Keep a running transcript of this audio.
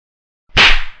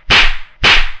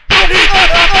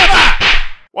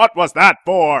What was that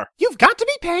for? You've got to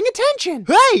be paying attention.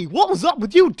 Hey, what was up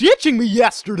with you ditching me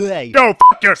yesterday? Go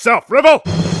f*** yourself, Rivel!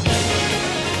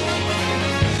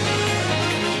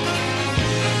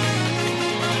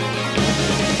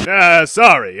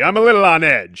 Sorry, I'm a little on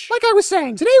edge. Like I was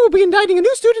saying, today we'll be indicting a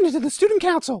new student into the student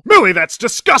council. Millie, that's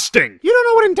disgusting! You don't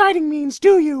know what indicting means,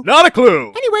 do you? Not a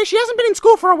clue! Anyway, she hasn't been in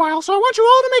school for a while, so I want you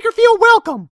all to make her feel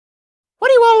welcome. What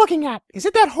are you all looking at? Is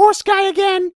it that horse guy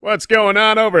again? What's going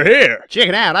on over here? Check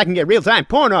it out, I can get real-time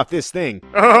porn off this thing.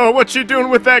 Oh, what's she doing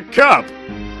with that cup?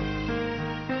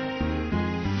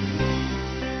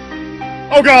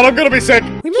 Oh god, I'm gonna be sick!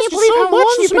 We missed you so much.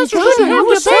 The semester doesn't have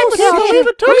the same without you.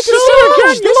 It takes so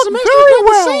much. You look very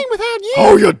well. The same without you.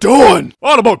 How you doing?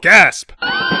 Audible gasp!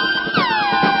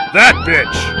 That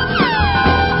bitch!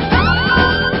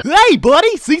 Hey,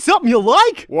 buddy, see something you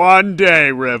like? One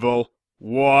day, Rivel.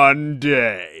 One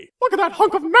day. Look at that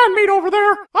hunk of man-meat over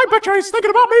there. I bet you he's thinking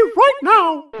about me right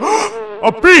now.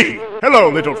 A bee! Hello,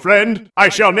 little friend. I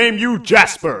shall name you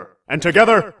Jasper. And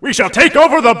together, we shall take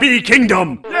over the bee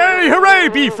kingdom! Yay, hooray,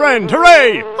 bee friend,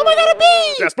 hooray! Oh my god, a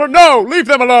bee! Jasper, no! Leave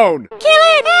them alone! Kill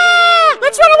it! Ah!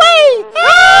 Let's run away!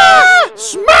 Ah!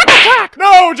 Smack attack!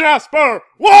 No, Jasper!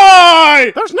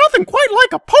 Why? There's nothing quite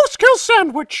like a post-kill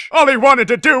sandwich! All he wanted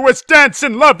to do was dance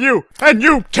and love you, and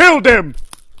you killed him!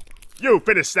 You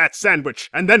finish that sandwich,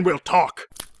 and then we'll talk.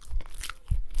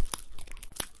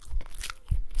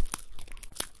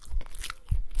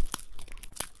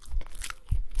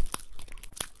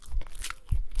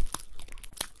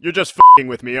 You're just f***ing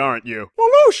with me, aren't you?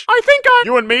 Lelouch, I think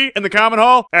You and me in the common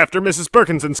hall after Mrs.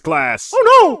 Perkinson's class. Oh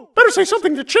no! Better say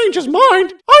something to change his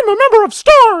mind! I'm a member of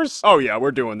STARS! Oh yeah,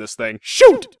 we're doing this thing.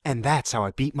 Shoot! And that's how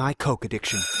I beat my coke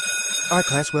addiction. Alright,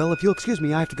 class, well, if you'll excuse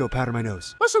me, I have to go powder my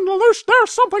nose. Listen, Lelouch,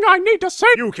 there's something I need to say.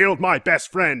 You killed my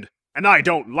best friend, and I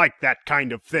don't like that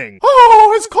kind of thing.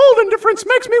 Oh, his cold indifference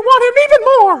makes me want him even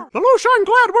more! Lelouch, I'm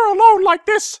glad we're alone like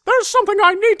this. There's something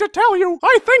I need to tell you.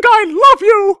 I think I love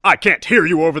you! I can't hear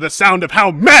you over the sound of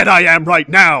how mad I am right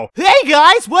now! Hey,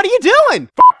 guys, what are you doing?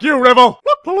 Fuck you, Rivel!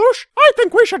 Look, Lelouch, I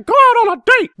think we should go out on a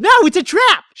date! No, it's a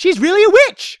trap! She's really a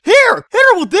witch! Here, hit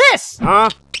her with this! Huh?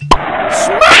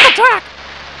 Smack attack!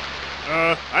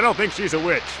 I don't think she's a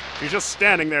witch. She's just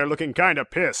standing there looking kinda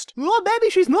pissed. Well, maybe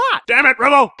she's not. Damn it,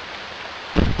 Rivel!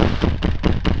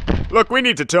 Look, we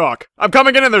need to talk. I'm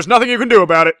coming in and there's nothing you can do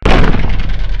about it.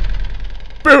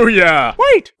 Booyah!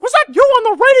 Wait, was that you on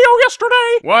the radio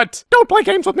yesterday? What? Don't play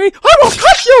games with me! I will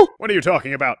cut you! What are you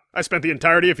talking about? I spent the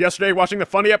entirety of yesterday watching the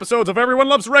funny episodes of Everyone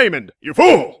Loves Raymond. You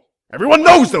fool! Everyone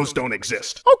knows those don't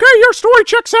exist. Okay, your story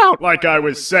checks out. Like I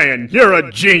was saying, you're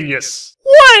a genius.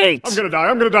 Wait! I'm gonna die,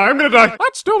 I'm gonna die, I'm gonna die.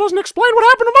 That still doesn't explain what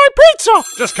happened to my pizza!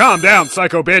 Just calm down,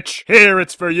 psycho bitch. Here,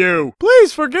 it's for you.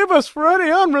 Please forgive us for any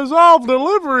unresolved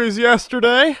deliveries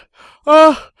yesterday.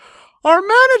 Our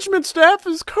management staff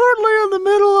is currently in the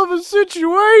middle of a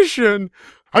situation.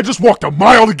 I just walked a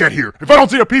mile to get here. If I don't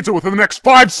see a pizza within the next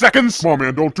 5 seconds... Come on,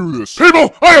 man, don't do this.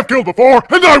 People, I have killed before,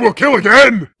 and I will kill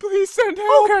again! Please send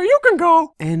help. Okay, you can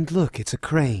go. And look, it's a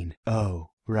crane. Oh,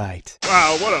 right.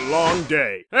 Wow, what a long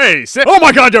day. Hey, sit. Oh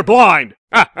my god, you're blind!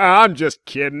 I'm just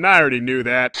kidding, I already knew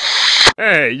that.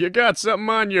 Hey, you got something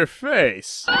on your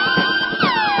face.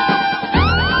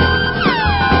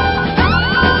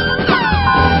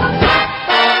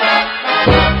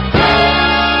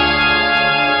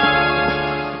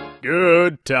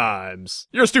 Good times.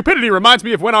 Your stupidity reminds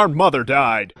me of when our mother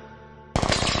died.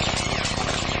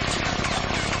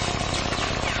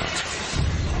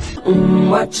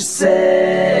 What you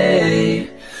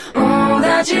say?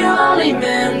 That you only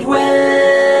meant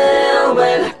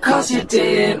well, 'cause you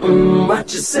did.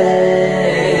 What you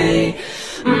say?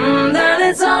 That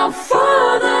it's all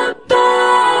for the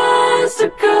best,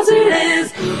 'cause it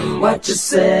is. What you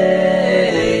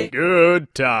say?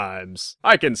 Good times.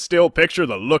 I can still picture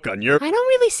the look on your— I don't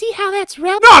really see how that's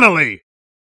relevant. Donnelly!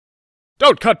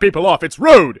 Don't cut people off, it's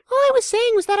rude! All I was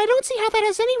saying was that I don't see how that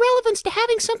has any relevance to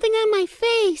having something on my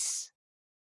face.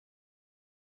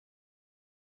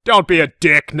 Don't be a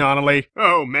dick, Donnelly.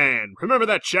 Oh man, remember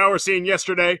that shower scene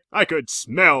yesterday? I could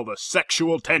smell the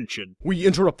sexual tension. We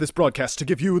interrupt this broadcast to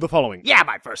give you the following. Yeah,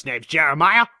 my first name's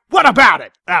Jeremiah. What about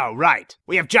it? Oh, right.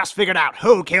 We have just figured out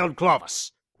who killed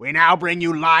Clovis. We now bring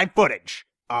you live footage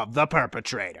of the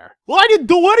perpetrator. Well, I didn't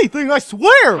do anything, I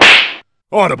swear!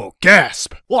 Audible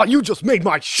gasp! Well, you just made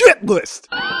my shit list!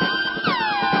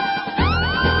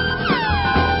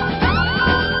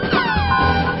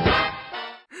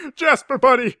 Jasper,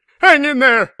 buddy, hang in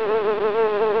there!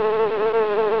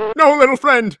 No, little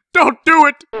friend, don't do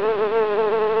it!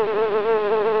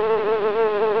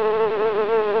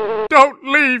 Don't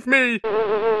leave me!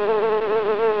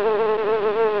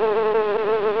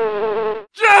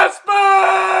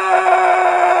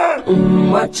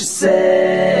 what you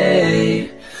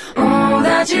say.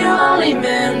 That you only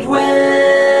meant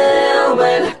well,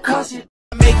 well, cause you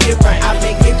make it right, I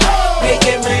make it right. Make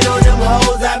it rain on them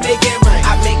hoes, I make it right.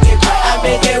 I make it right, I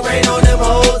make it rain on them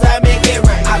hoes.